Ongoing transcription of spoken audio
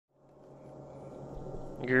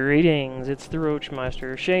Greetings, it's the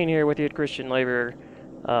Roachmeister. Shane here with you at Christian Labor.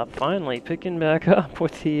 Finally picking back up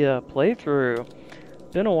with the playthrough.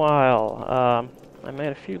 Been a while. I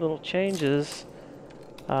made a few little changes.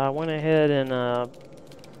 Went ahead and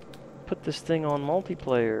put this thing on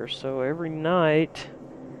multiplayer. So every night,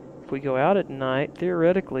 if we go out at night,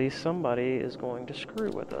 theoretically somebody is going to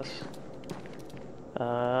screw with us.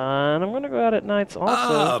 And I'm going to go out at nights also.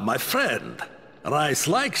 Ah, my friend. Rice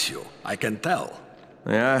likes you, I can tell.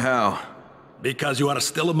 Yeah, how? Because you are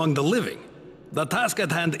still among the living. The task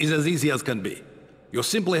at hand is as easy as can be. You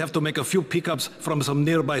simply have to make a few pickups from some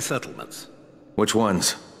nearby settlements. Which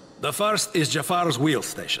ones? The first is Jafar's wheel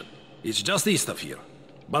station. It's just east of here.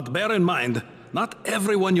 But bear in mind, not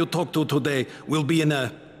everyone you talk to today will be in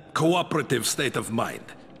a cooperative state of mind.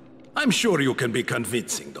 I'm sure you can be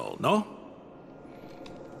convincing though, no?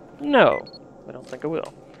 No, I don't think I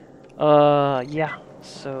will. Yeah.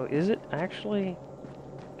 So is it actually...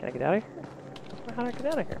 Can I get out of here? How do I get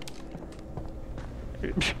out of here?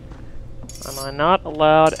 Am I not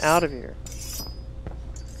allowed out of here?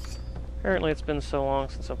 Apparently it's been so long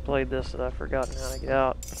since I've played this that I've forgotten how to get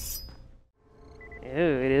out. Ew,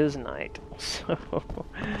 it is night. So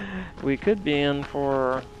we could be in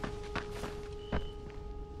for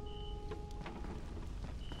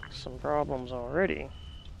some problems already.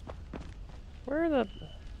 Where the...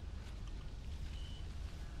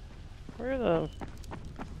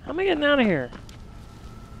 How am I getting out of here?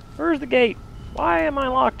 Where's the gate? Why am I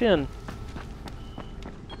locked in?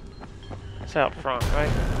 It's out front, right?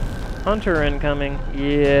 Hunter incoming.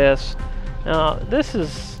 Yes. Now, this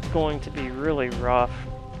is going to be really rough.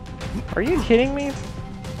 Are you kidding me?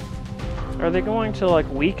 Are they going to, like,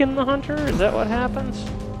 weaken the hunter? Is that what happens?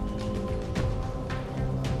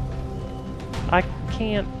 I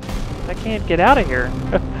can't get out of here.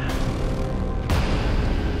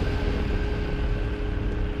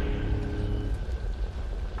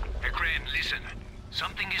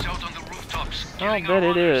 Something is out on the rooftops. I'll bet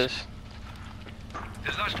it is.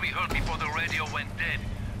 The last we heard before the radio went dead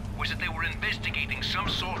was that they were investigating some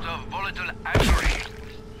sort of volatile asteroid.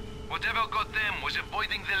 Whatever got them was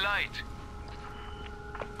avoiding the light.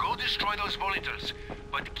 Go destroy those volatiles,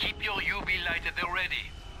 but keep your UV light at the ready.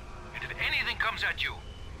 And if anything comes at you,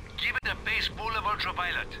 give it a base full of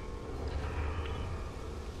ultraviolet.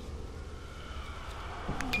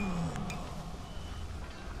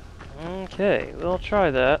 Okay, we'll try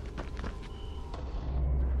that.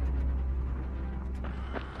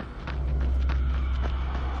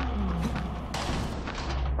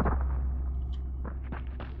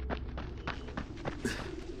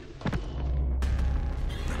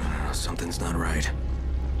 Something's not right.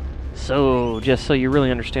 So, just so you really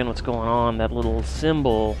understand what's going on, that little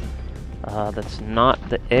symbol that's not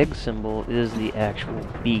the egg symbol is the actual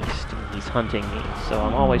beast, and he's hunting me. So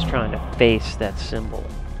I'm always trying to face that symbol.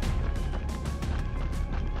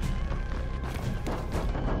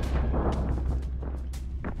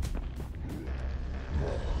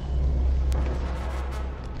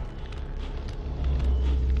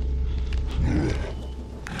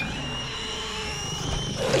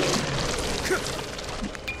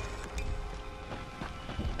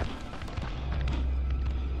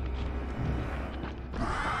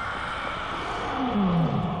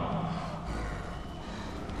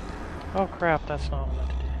 Oh crap, that's not what I meant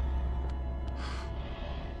to do.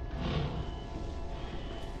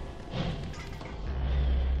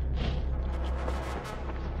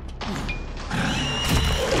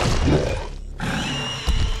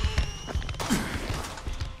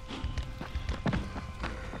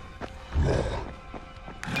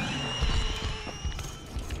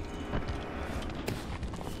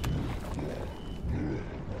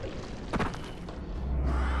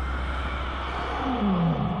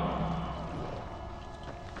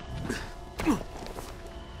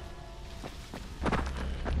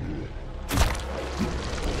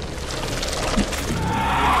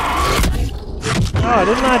 Oh,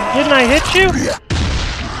 didn't I hit you?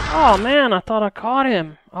 Oh man, I thought I caught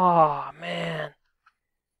him. Oh man.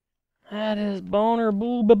 That is boner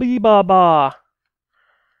boo ba bee ba ba.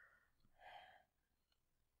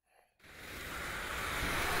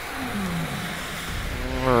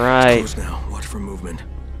 Alright. Close now. Watch for movement.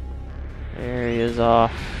 There he is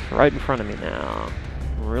off. Right in front of me now.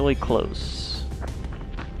 Really close.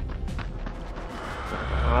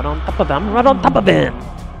 Right on top of him. Right on top of him.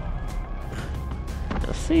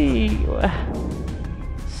 See,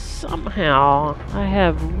 somehow I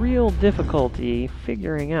have real difficulty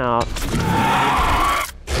figuring out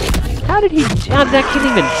how did that kid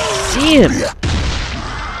even see him?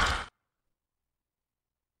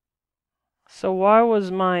 So why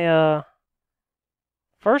was my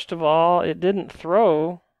First of all, it didn't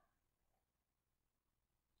throw.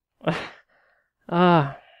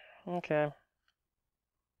 Okay.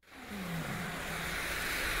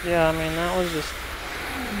 Yeah, I mean, that was just...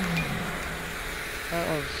 That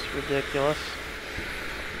was ridiculous.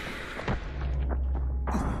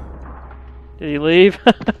 Did he leave?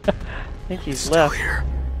 I think he's Still left. here.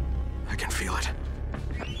 I can feel it.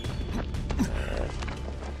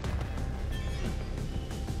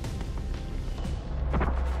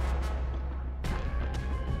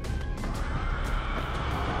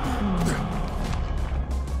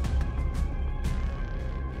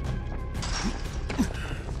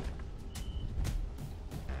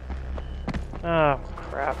 Oh,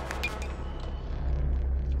 crap.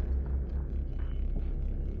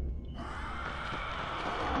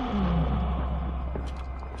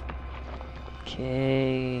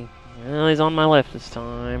 Okay. Well, he's on my left this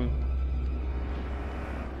time.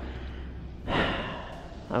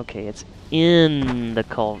 Okay, it's in the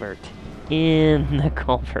culvert. In the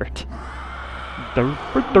culvert. Derp,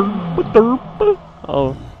 derp, derp.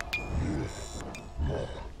 Oh.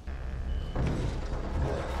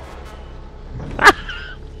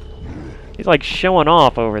 He's like showing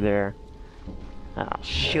off over there. I'll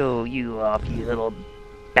show you off, you little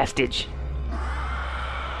bastard.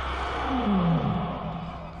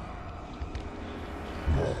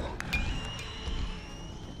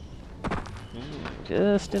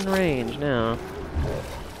 Just in range now.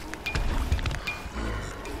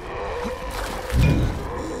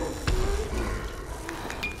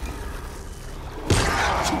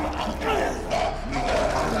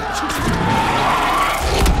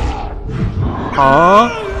 Huh?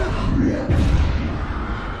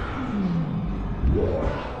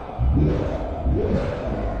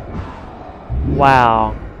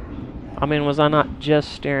 Wow. I mean, was I not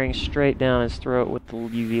just staring straight down his throat with the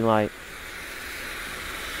UV light?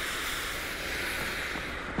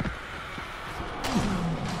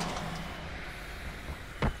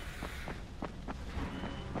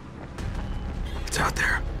 It's out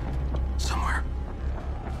there. Somewhere.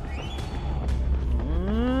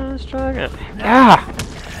 Let's try again. Yeah!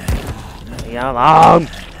 Yeah, long!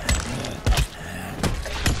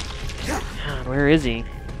 God, where is he?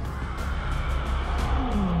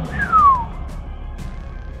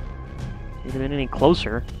 He'd have been any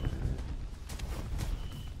closer.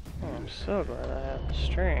 Oh, I'm so glad I have the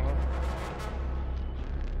string.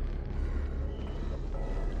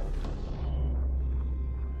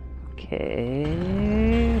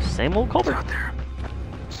 Okay, same old It's culvert. out there.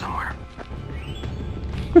 Somewhere.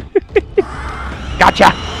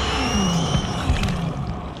 Gotcha!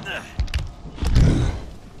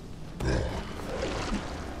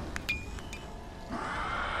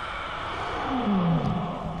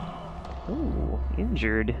 Ooh,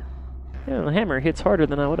 injured. Yeah, the hammer hits harder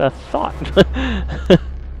than I would have thought.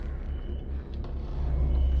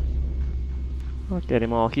 Look at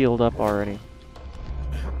him all healed up already.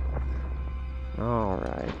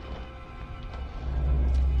 Alright.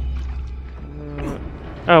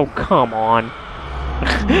 Oh, come on.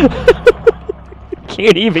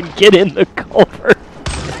 Can't even get in the culvert.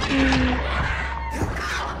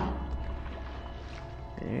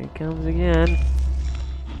 There he comes again.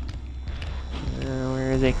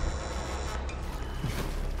 Where is he?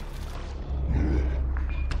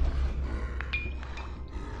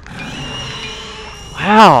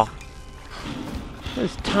 Wow!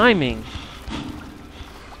 His timing.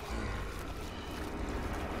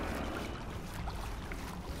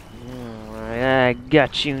 Alright, I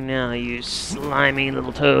got you now, you slimy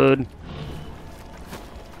little toad.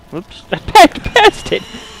 Whoops, I backed past it!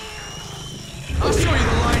 I'll show you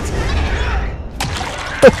the light.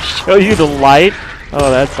 Show you the light?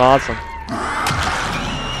 Oh, that's awesome.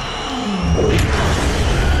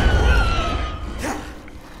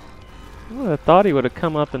 I thought he would have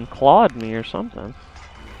come up and clawed me or something.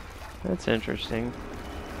 That's interesting.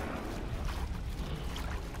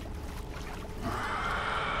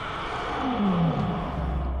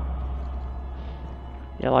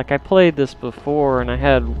 Yeah, like I played this before and I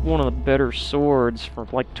had one of the better swords for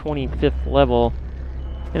like 25th level.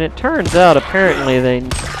 And it turns out apparently they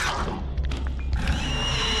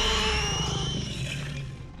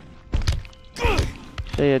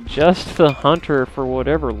adjust the hunter for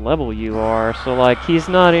whatever level you are, so like he's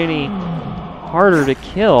not any harder to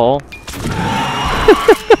kill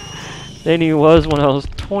than he was when I was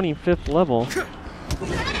 25th level.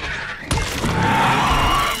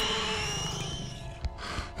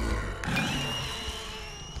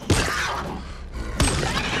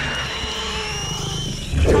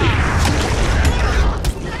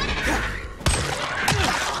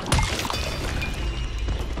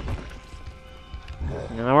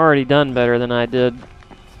 already done better than I did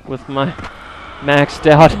with my maxed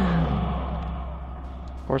out.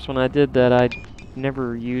 Of course, when I did that, I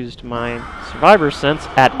never used my survivor sense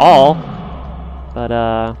at all. But,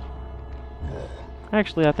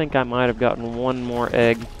 actually, I think I might have gotten one more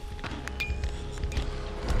egg.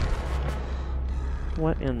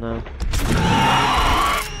 What in the...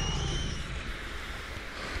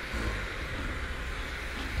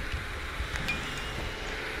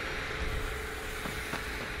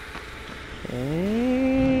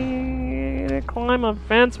 Okay, to climb a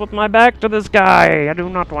fence with my back to this guy. I do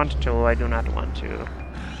not want to. I do not want to.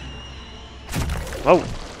 Whoa.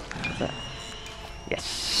 What's that?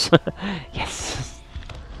 Yes. Yes.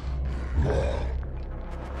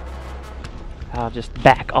 I'll just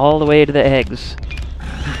back all the way to the eggs.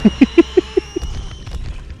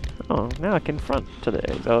 Oh, now I can front to the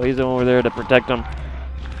eggs. Oh, he's over there to protect them.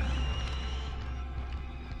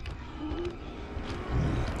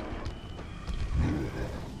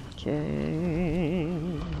 Okay.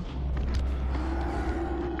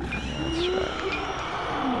 That's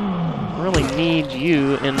right. Really need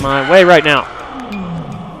you in my way right now.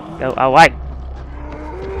 Go away.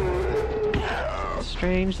 It's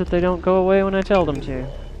strange that they don't go away when I tell them to.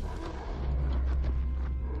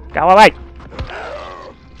 Go away.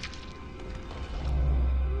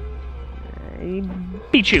 I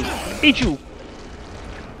beat you. Beat you.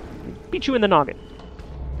 Beat you in the noggin.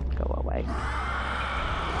 Go away.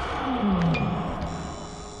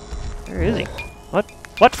 Where is he? What?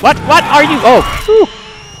 What are you? Oh! Whew.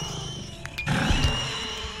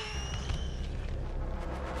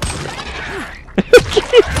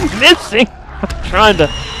 Keep missing! I'm trying to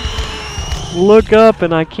look up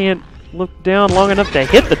and I can't look down long enough to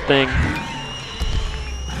hit the thing.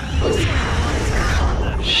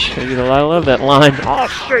 Show you the light. I love that line. I'll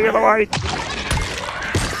show you the light!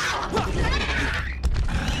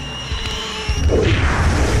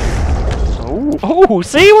 Oh,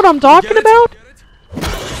 see what I'm talking about?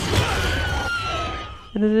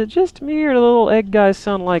 And is it just me or do the little egg guys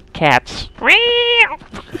sound like cats?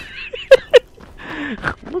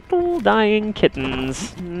 Little dying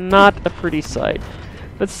kittens. Not a pretty sight.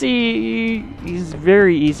 But see, he's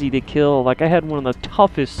very easy to kill. Like, I had one of the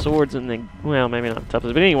toughest swords in the... Well, maybe not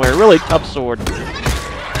toughest, but anyway, a really tough sword.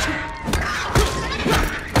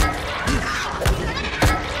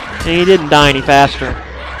 And he didn't die any faster.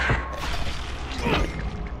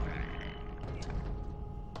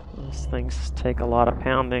 These things take a lot of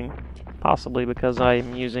pounding. Possibly because I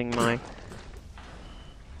am using my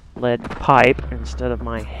lead pipe instead of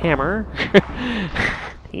my hammer.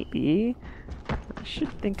 Maybe I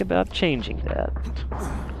should think about changing that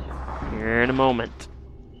here in a moment.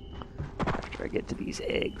 After I get to these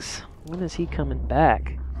eggs. When is he coming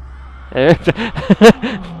back?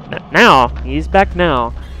 Now! He's back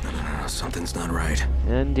now. Something's not right.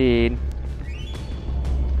 Indeed.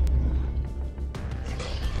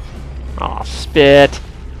 Aw, spit.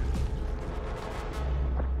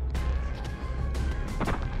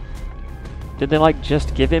 Did they, like,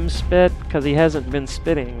 just give him spit? Because he hasn't been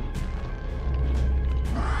spitting.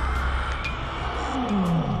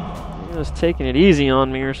 He was taking it easy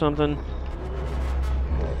on me or something.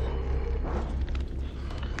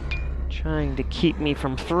 Trying to keep me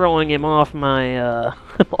from throwing him off my,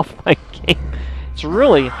 off my game. It's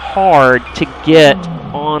really hard to get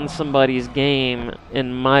on somebody's game,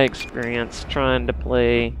 in my experience, trying to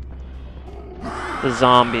play the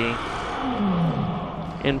zombie.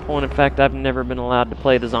 In point of fact, I've never been allowed to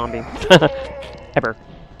play the zombie. Ever.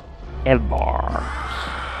 Ever.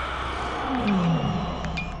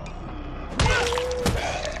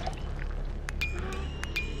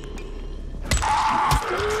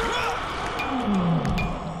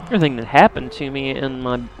 Everything that happened to me in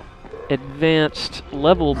my advanced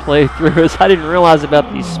level playthrough is I didn't realize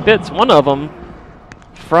about these spits. One of them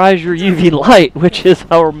fries your UV light, which is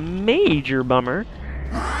our major bummer.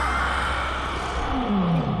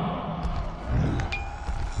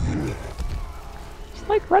 It's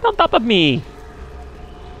like right on top of me.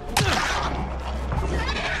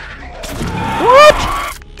 What?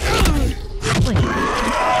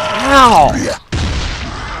 Ow!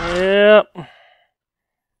 Yep.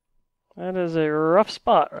 That is a rough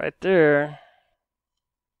spot right there.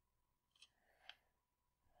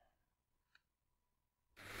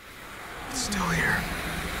 It's still here.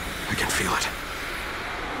 I can feel it.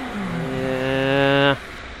 Yeah.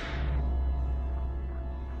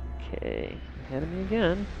 Okay. Ahead of me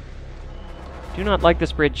again. Do not like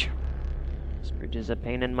this bridge. This bridge is a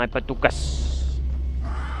pain in my patukas.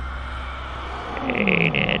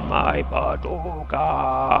 Pain in my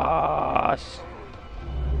patukas.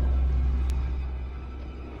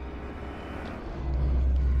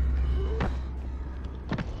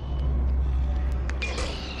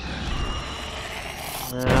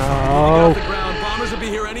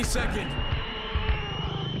 second.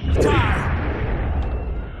 Die!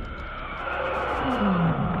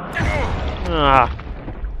 Ah.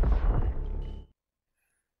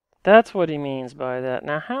 That's what he means by that.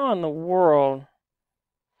 Now, how in the world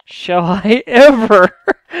shall I ever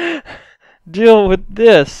deal with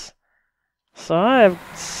this? So I have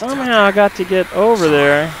somehow got to get over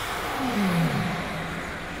there.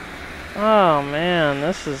 Oh man,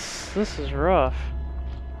 this is rough.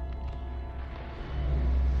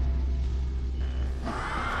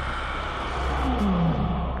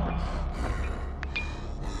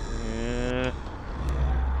 Yeah.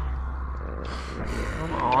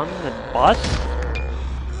 I'm on the bus?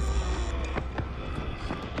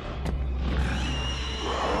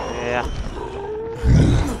 Yeah.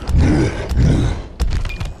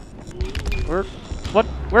 Where? What?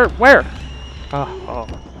 Where? Oh.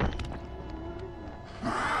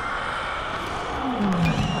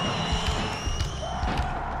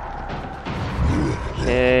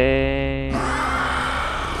 Okay.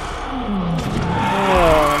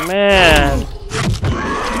 Oh, man.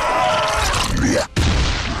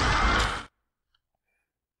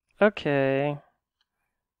 Okay.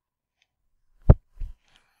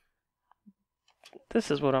 This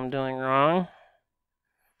is what I'm doing wrong.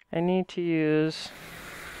 I need to use...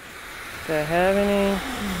 Do I have any?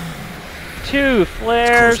 2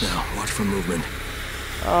 flares. Close now. Watch for movement.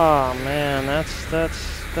 Oh man, that's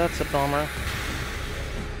a bummer.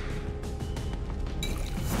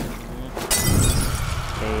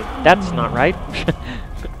 Okay, that's not right.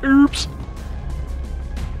 Oops.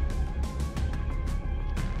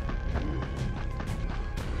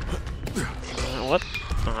 What?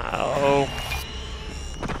 Oh.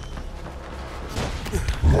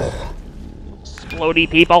 Explodey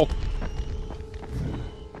people.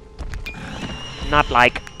 Not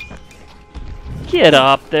like. Get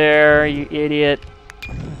up there, you idiot.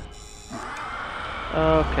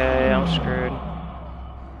 Okay, I'm screwed.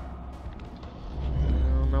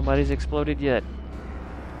 Well, nobody's exploded yet.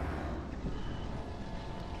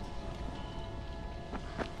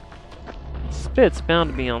 Spit's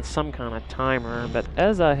bound to be on some kind of timer, but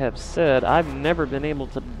as I have said, I've never been able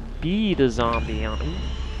to beat a zombie on him.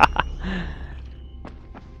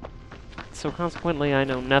 So consequently, I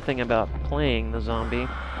know nothing about playing the zombie.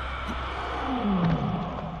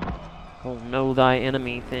 Whole know thy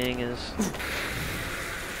enemy thing is...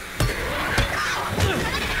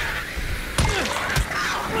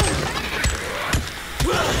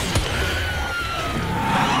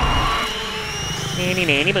 Nanny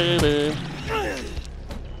nanny boo boo.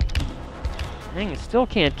 Dang, I still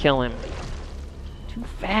can't kill him. Too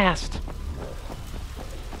fast.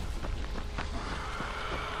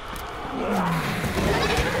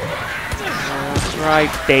 That's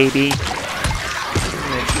right, baby.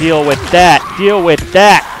 Deal with that. Deal with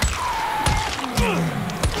that.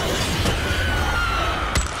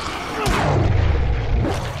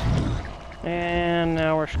 And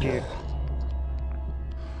now we're screwed.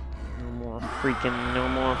 No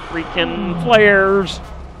more freaking flares.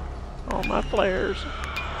 All my flares.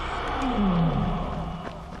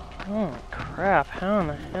 Oh crap, how in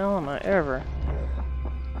the hell am I ever?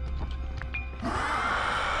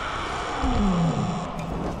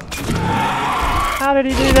 How did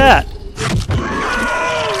he do that?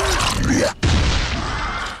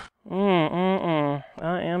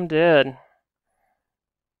 I am dead.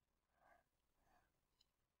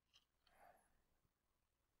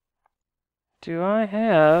 Do I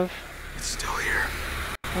have It's still here.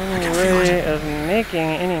 any way of making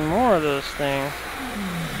any more of those things?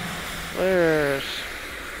 Flares.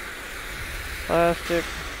 Plastic.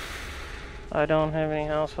 I don't have any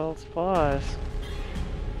household supplies.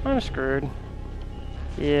 I'm screwed.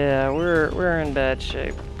 Yeah, we're in bad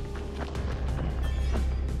shape.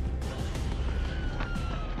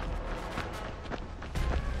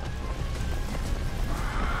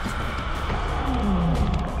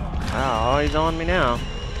 Oh, he's on me now.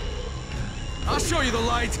 I'll show you the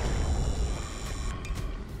light.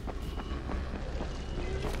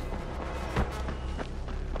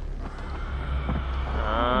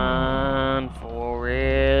 On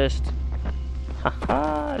forest.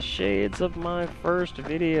 Haha, shades of my first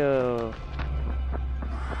video.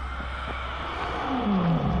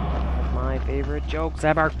 My favorite jokes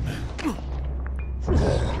ever.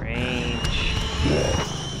 Strange.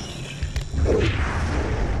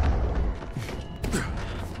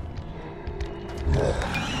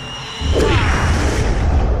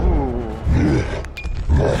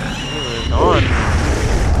 On.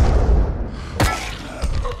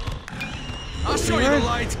 I'll show you the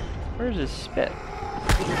light. Where's his spit? He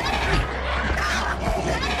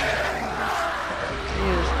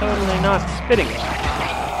is totally they not spitting?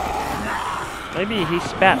 Maybe he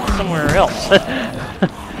spat somewhere else.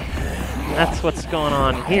 That's what's going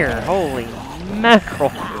on here. Holy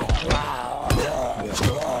mackerel.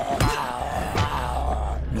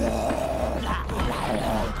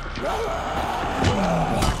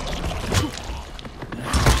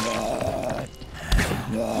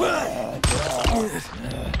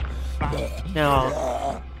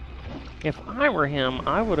 Now, if I were him,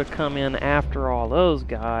 I would have come in after all those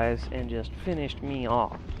guys and just finished me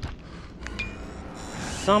off.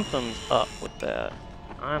 Something's up with that.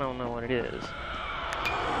 I don't know what it is.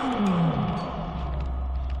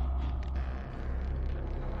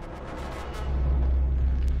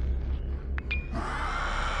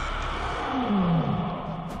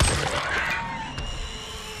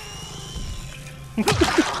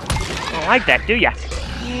 Don't like that, do ya?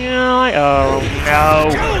 Yeah, oh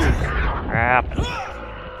no! Crap.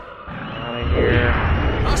 Out of here.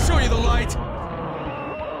 I'll show you the light.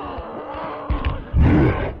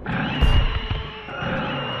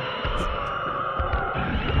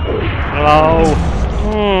 Hello.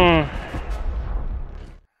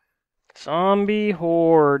 Zombie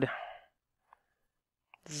horde.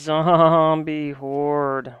 Zombie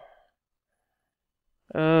horde.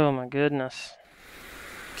 Oh my goodness.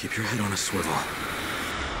 Keep your head on a swivel.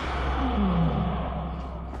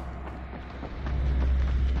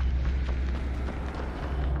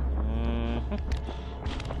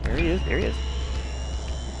 There he is, there he is.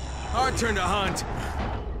 Our turn to hunt.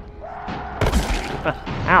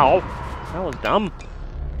 Ow! That was dumb.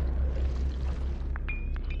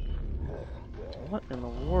 What in the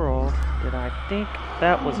world did I think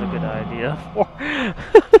that was a good idea for?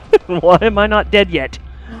 Why am I not dead yet?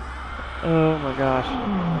 Oh my gosh.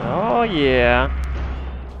 Oh yeah.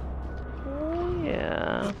 Oh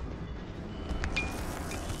yeah.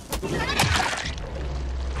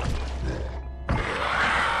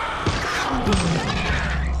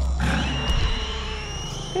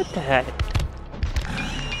 Look at that.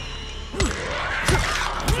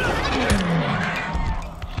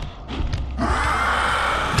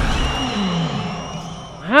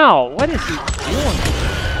 Wow, what is he doing?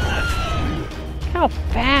 How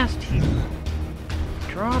fast he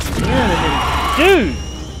dropped in and then, dude!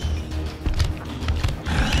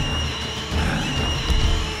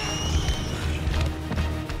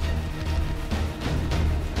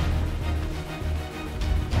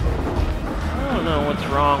 I don't know what's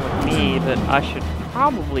wrong with me, but I should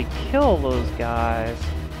probably kill those guys.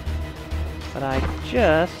 But I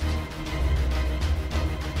just...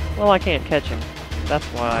 well, I can't catch him. That's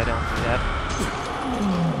why I don't do that.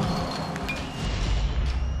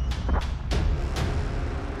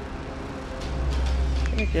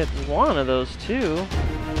 I'm gonna get one of those two.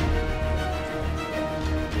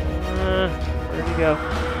 Where'd he go?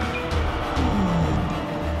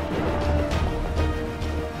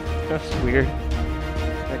 That's weird.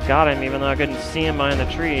 I got him even though I couldn't see him behind the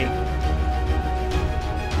tree.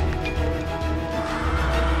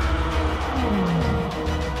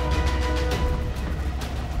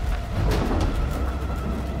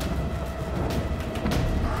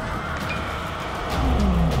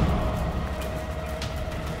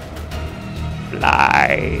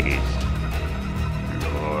 Flies.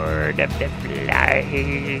 Lord of the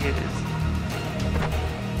flies.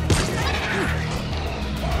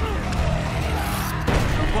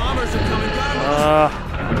 The bombers are coming down.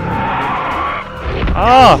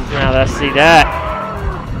 Oh, now let's see that.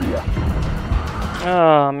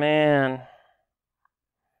 Oh man.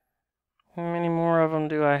 How many more of them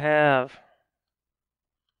do I have?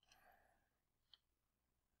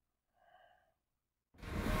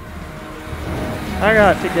 I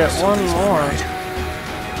got to get one more.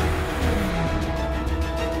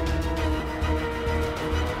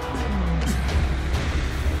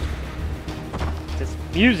 This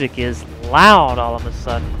music is loud all of a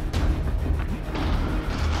sudden.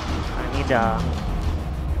 I need to...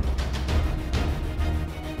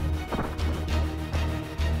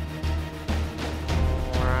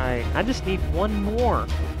 Alright, I just need one more.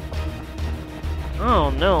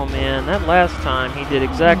 Oh no, man, that last time he did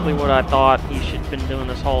exactly what I thought he should have been doing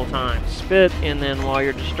this whole time. Spit, and then while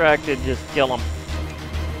you're distracted, just kill him.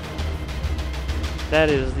 That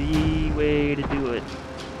is the way to do it.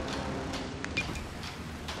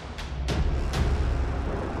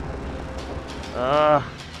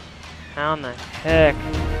 How in the heck?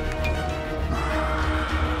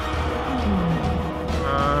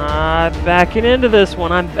 I'm backing into this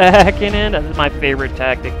one. I'm backing in. This is my favorite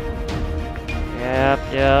tactic.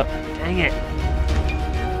 Yep. Dang it.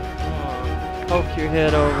 Poke your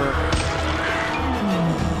head over.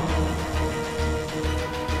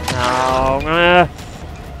 Oh,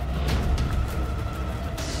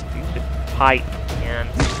 stupid pipe again.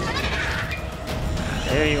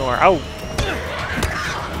 There you are. Oh!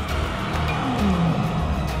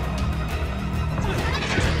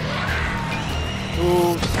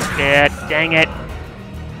 Ooh, shit. Dang it.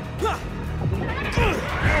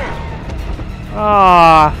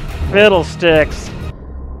 Ah, fiddlesticks.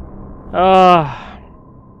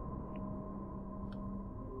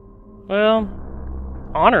 Well,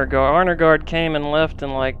 Honor Guard came and left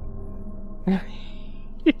and like...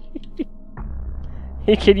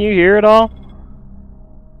 Can you hear it all?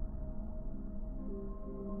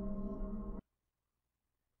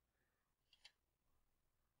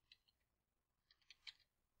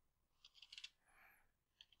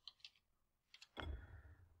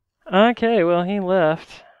 Okay, well, he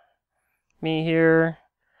left. Me here,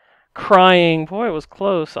 crying. Boy, it was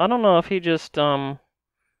close. I don't know if he just,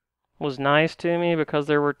 was nice to me, because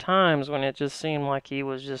there were times when it just seemed like he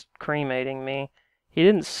was just cremating me. He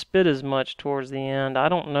didn't spit as much towards the end. I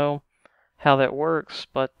don't know how that works,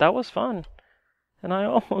 but that was fun. And I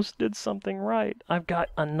almost did something right. I've got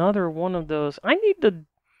another one of those. I need to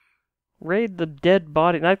raid the dead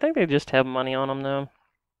body. I think they just have money on them, though.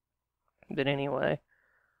 But anyway,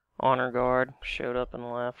 Honor Guard showed up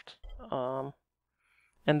and left. And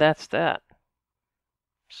that's that.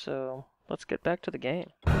 So, let's get back to the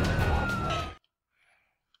game.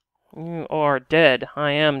 You are dead.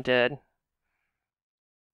 I am dead.